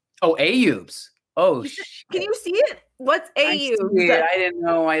 Oh, Ayub's. Oh, Can you see it? What's I see Ayoub's? it. I didn't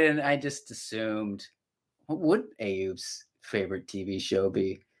know. I just assumed. What would Ayoub's favorite TV show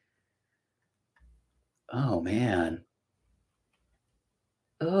be? Oh man.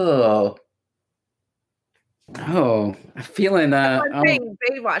 Oh. Oh, I'm feeling I'm saying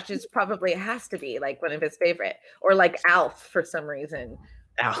Baywatch is probably has to be like one of his favorite, or like Alf for some reason.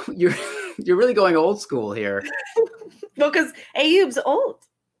 Ow, you're really going old school here. Well, because Ayoub's old.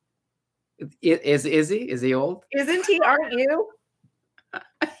 Is he? Is he old? Isn't he? Aren't you?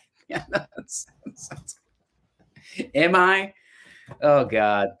 Yeah. Am I? Oh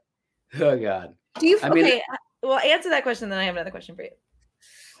God. Oh God. Do you? I mean, okay. Well, answer that question. Then I have another question for you.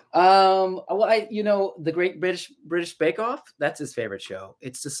 Well, the Great British Bake Off. That's his favorite show.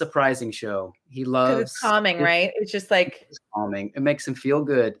 It's a surprising show. He loves. It's calming, right? It's just like it's calming. It makes him feel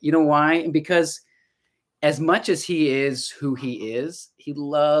good. You know why? Because as much as he is who he is, he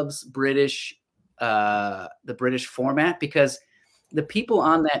loves the British format, because the people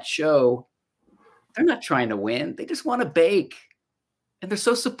on that show, they're not trying to win. They just want to bake. And they're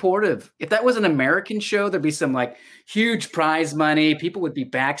so supportive. If that was an American show, there'd be some like huge prize money. People would be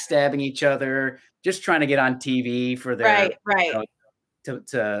backstabbing each other, just trying to get on TV for their right.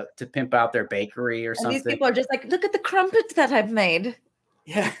 To pimp out their bakery or something. These people are just like, look at the crumpets that I've made.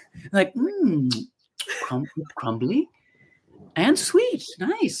 Yeah, like crumbly and sweet,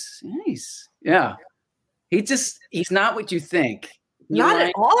 nice. Yeah, he's not what you think. Not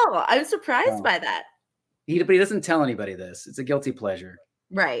at all. I'm surprised by that. But he doesn't tell anybody this. It's a guilty pleasure.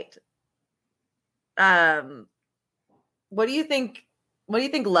 Right. What do you think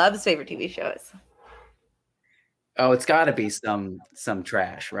Love's favorite TV show is? Oh, it's got to be some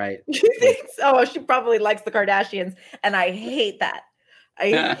trash, right? You think so? Oh, she probably likes the Kardashians, and I hate that.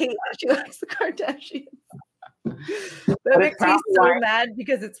 I hate that she likes the Kardashians. That makes me so mad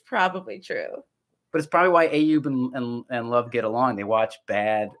because it's probably true. But it's probably why Ayoub and Love get along. They watch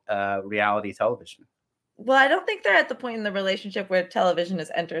bad reality television. Well, I don't think they're at the point in the relationship where television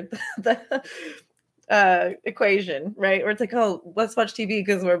has entered the equation, right? Where it's like, oh, let's watch TV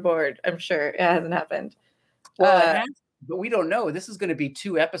because we're bored. I'm sure it hasn't happened. Well, but we don't know. This is going to be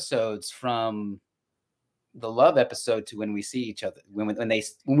 2 episodes from the Love episode to when we see each other, when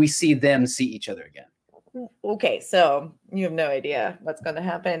we see them see each other again. Okay, so you have no idea what's going to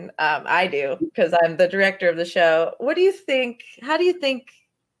happen. I do, because I'm the director of the show. What do you think?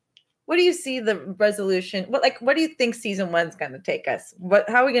 What do you see the resolution? What do you think season 1's going to take us?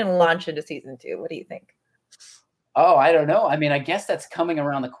 How are we going to launch into season 2? What do you think? Oh, I don't know. I mean, I guess that's coming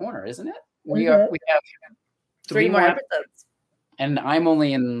around the corner, isn't it? We have 3 more episodes. And I'm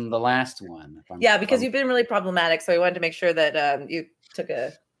only in the last one. Yeah, because you've been really problematic. So I wanted to make sure that you took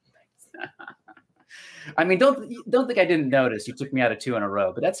a. I mean, don't think I didn't notice. You took me out of 2 in a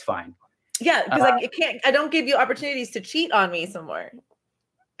row, but that's fine. Yeah, because I don't give you opportunities to cheat on me some more.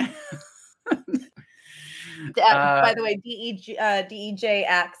 By the way, DEJ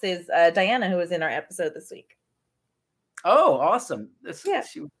acts is Diana, who was in our episode this week. Oh, awesome.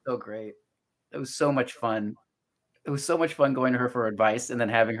 She was so great. It was so much fun. It was so much fun going to her for advice and then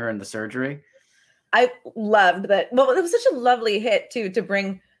having her in the surgery. I loved that. Well, it was such a lovely hit too, to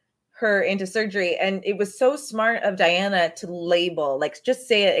bring her into surgery. And it was so smart of Diana to label, like just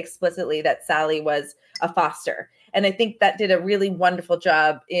say it explicitly that Sally was a foster. And I think that did a really wonderful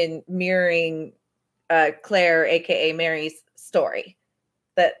job in mirroring Claire, aka Mary's story.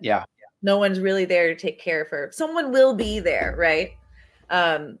 That no one's really there to take care of her. Someone will be there, right?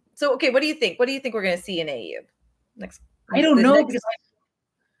 So okay, what do you think? What do you think we're going to see in Ayoub next? I don't know, because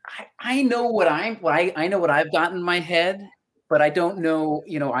I know what I know what I've got in my head, but I don't know.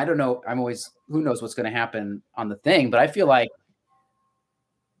 I don't know. Who knows what's going to happen on the thing? But I feel like.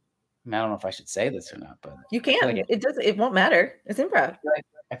 I don't know if I should say this or not, but you can. It won't matter. It's improv.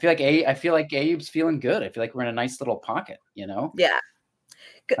 I feel like Ayoub's feeling good. I feel like we're in a nice little pocket, Yeah.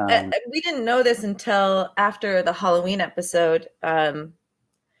 We didn't know this until after the Halloween episode,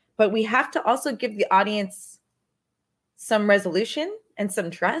 but we have to also give the audience some resolution and some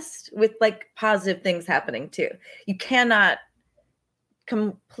trust with positive things happening too. You cannot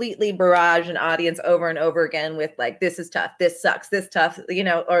completely barrage an audience over and over again with this is tough, this sucks, this tough,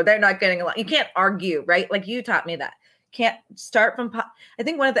 or they're not getting along. You can't argue, right? You taught me that. Can't start from I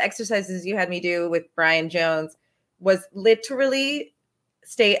think one of the exercises you had me do with Brian Jones was literally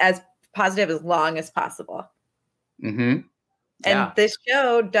stay as positive as long as possible. Mm-hmm. Yeah. And this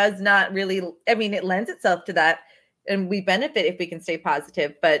show does not really, it lends itself to that, and we benefit if we can stay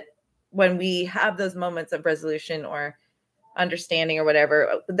positive. But when we have those moments of resolution or understanding or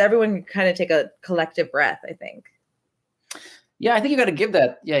whatever, everyone can kind of take a collective breath, I think. Yeah, I think you got to give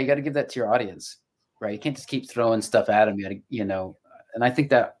that. Yeah, you got to give that to your audience. right? You can't just keep throwing stuff at him, you know. And I think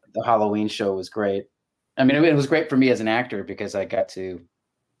that the Halloween show was great. I mean, it was great for me as an actor because I got to,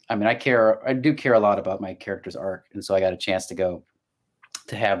 I mean, I do care a lot about my character's arc. And so I got a chance to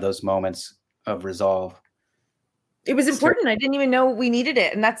have those moments of resolve. It was important. I didn't even know we needed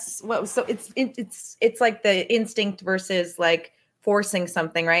it. And that's what, so it's like the instinct versus like forcing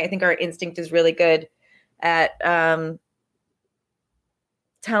something, right? I think our instinct is really good at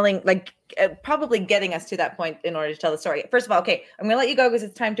telling, like probably getting us to that point in order to tell the story. First of all, okay, I'm going to let you go because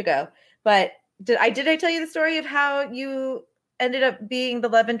it's time to go. But did I tell you the story of how you ended up being the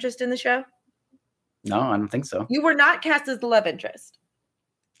love interest in the show? No, I don't think so. You were not cast as the love interest.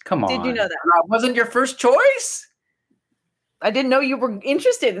 Come on. Did you know that? Wasn't your first choice? I didn't know you were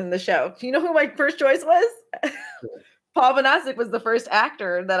interested in the show. Do you know who my first choice was? Paul Vanasek was the first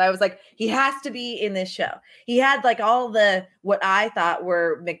actor that I was like, he has to be in this show. He had like all the, what I thought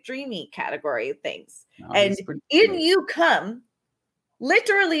were McDreamy category things. No, and in you come,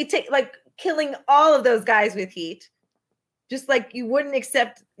 literally killing all of those guys with heat. Just like you wouldn't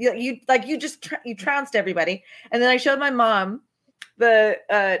accept, you trounced everybody. And then I showed my mom the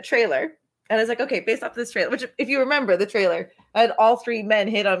trailer. And I was like, okay, based off this trailer, which if you remember the trailer, I had all three men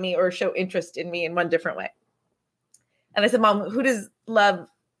hit on me or show interest in me in one different way. And I said, Mom, who does love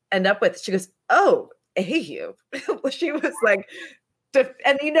end up with? She goes, oh, you. She was like,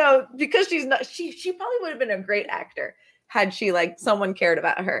 and you know, because she's not, she probably would have been a great actor had she like someone cared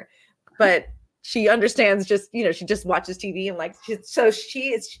about her. But she understands just, you know, she just watches TV and like, she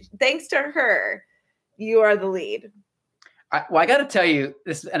is, thanks to her, you are the lead. I got to tell you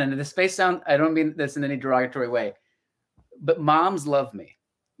this, and this may sound, I don't mean this in any derogatory way, but moms love me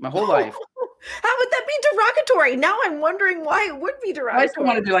my whole life. How would that be derogatory? Now I'm wondering why it would be derogatory. I just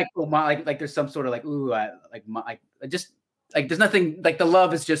want to be like, oh, like there's some sort of like, ooh, just like there's nothing like the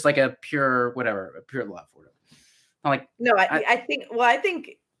love is just like a pure whatever, a pure love. Whatever. I'm like, no, I think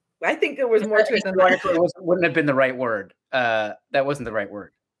it was more to it than that. Wouldn't have been the right word. That wasn't the right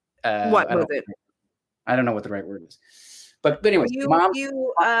word. What was it? I don't know what the right word is. But anyways,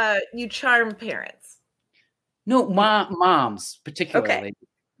 you charm parents. No, moms particularly. Okay.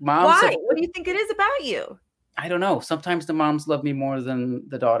 Moms. Why? What do you think it is about you? I don't know. Sometimes the moms love me more than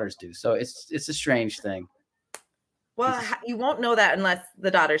the daughters do. So it's a strange thing. Well, you won't know that unless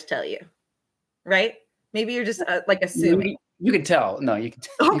the daughters tell you, right? Maybe you're just like assuming. You can tell. No, you can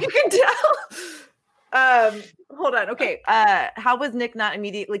tell. Oh, you can tell. Hold on. Okay. How was Nick not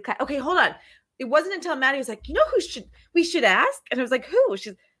immediately? Okay, hold on. It wasn't until Maddie was like, you know who we should ask? And I was like, who?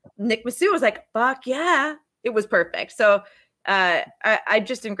 She's Nick Masu. Was like, fuck yeah. It was perfect. So I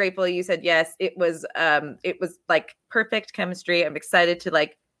just am grateful you said yes. It was like perfect chemistry. I'm excited to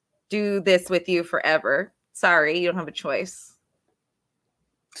like do this with you forever. Sorry, you don't have a choice.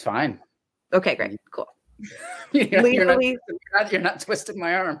 It's fine. Okay, great. Cool. You're not twisting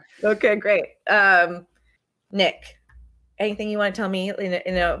my arm. Okay, great. Nick. Anything you want to tell me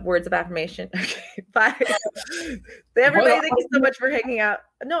in words of affirmation? Okay, bye. Everybody, thank you so much for hanging out.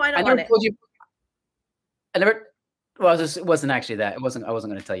 No, I don't want it. It wasn't actually that. I wasn't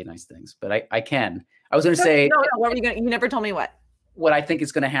going to tell you nice things, but I can. I was going to say. No. What were you going? You never told me what. What I think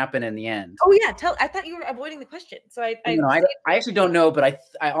is going to happen in the end. Oh yeah, I thought you were avoiding the question. So I actually don't know, but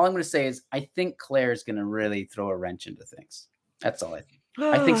all I'm going to say is I think Claire's going to really throw a wrench into things. That's all I think.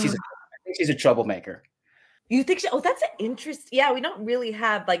 I think she's a troublemaker. You think so? Oh, that's an interest. Yeah, we don't really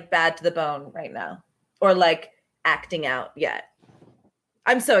have like bad to the bone right now, or like acting out yet.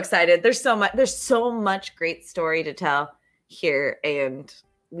 I'm so excited. There's so much great story to tell here, and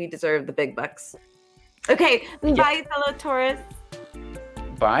we deserve the big bucks. Okay, bye, fellow Taurus.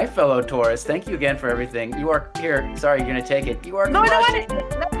 Bye, fellow Taurus. Thank you again for everything. You are here. Sorry, you're gonna take it. You are. No, I don't want it.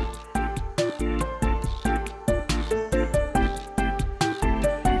 No.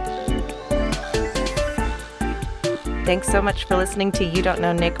 Thanks so much for listening to You Don't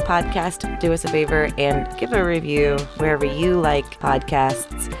Know Nick podcast. Do us a favor and give a review wherever you like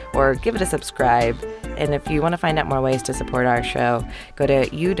podcasts, or give it a subscribe. And if you want to find out more ways to support our show, go to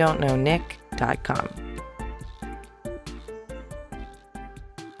youdon'tknownick.com.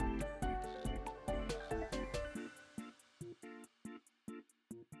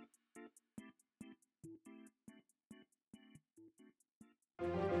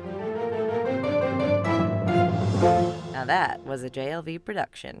 Now that was a JLV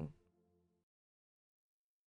production.